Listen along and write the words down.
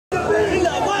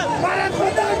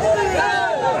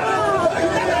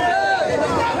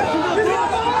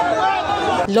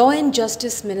Law and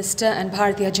Justice Minister and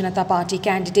Bharatiya Janata Party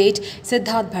candidate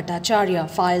Siddharth Bhattacharya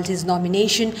filed his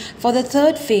nomination for the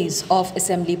third phase of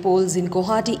assembly polls in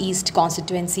Guwahati East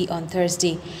Constituency on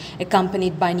Thursday.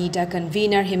 Accompanied by NEDA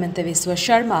Convener Himanta Biswa,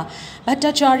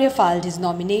 Bhattacharya filed his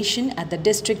nomination at the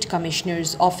District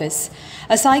Commissioner's office.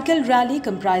 A cycle rally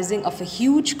comprising of a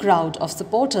huge crowd of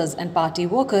supporters and party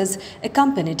workers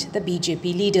accompanied the BJP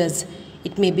leaders.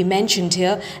 It may be mentioned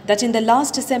here that in the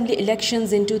last assembly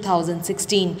elections in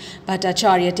 2016,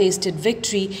 Bhattacharya tasted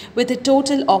victory with a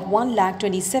total of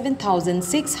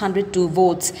 1,27,602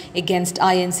 votes against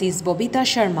INC's Bobbeeta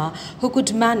Sarma, who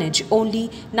could manage only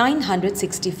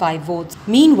 965 votes.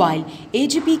 Meanwhile,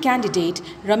 AGP candidate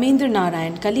Ramendra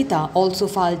Narayan Kalita also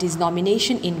filed his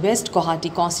nomination in West Guwahati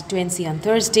constituency on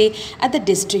Thursday at the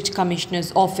District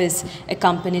Commissioner's office,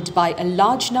 accompanied by a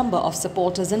large number of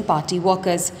supporters and party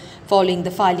workers. Following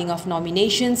the filing of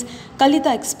nominations,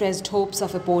 Kalita expressed hopes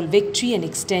of a poll victory and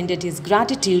extended his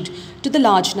gratitude to the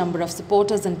large number of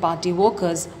supporters and party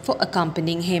workers for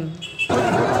accompanying him.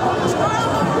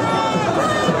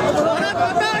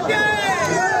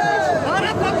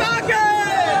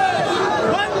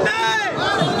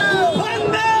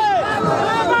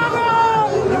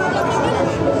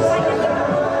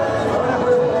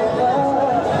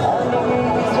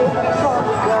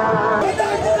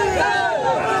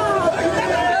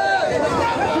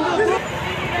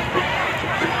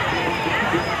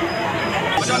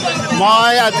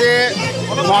 মই আজি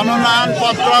মনোনয়ন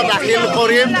পত্ৰ দাখিল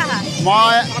কৰিম।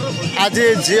 মই আজি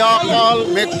যিসকল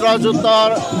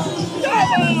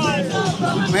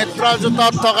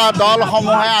মিত্ৰজোঁটত থকা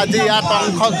দলসমূহে আজি ইয়াত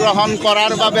অংশগ্ৰহণ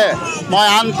কৰাৰ বাবে মই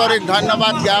আন্তৰিক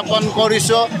ধন্যবাদ জ্ঞাপন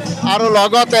কৰিছোঁ আৰু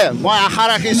লগতে মই আশা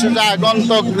ৰাখিছোঁ যে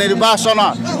আগন্তুক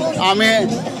নিৰ্বাচনত আমি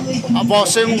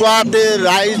পশ্চিম গুৱাহাটীৰ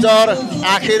ৰাইজৰ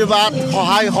আশীৰ্বাদ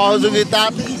সহায়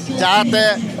সহযোগিতাত যাতে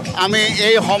আমি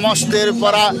এই সমষ্টিৰ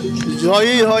পৰা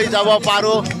জয়ী হৈ যাব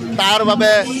পাৰোঁ তাৰ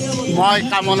বাবে মই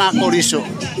কামনা কৰিছোঁ।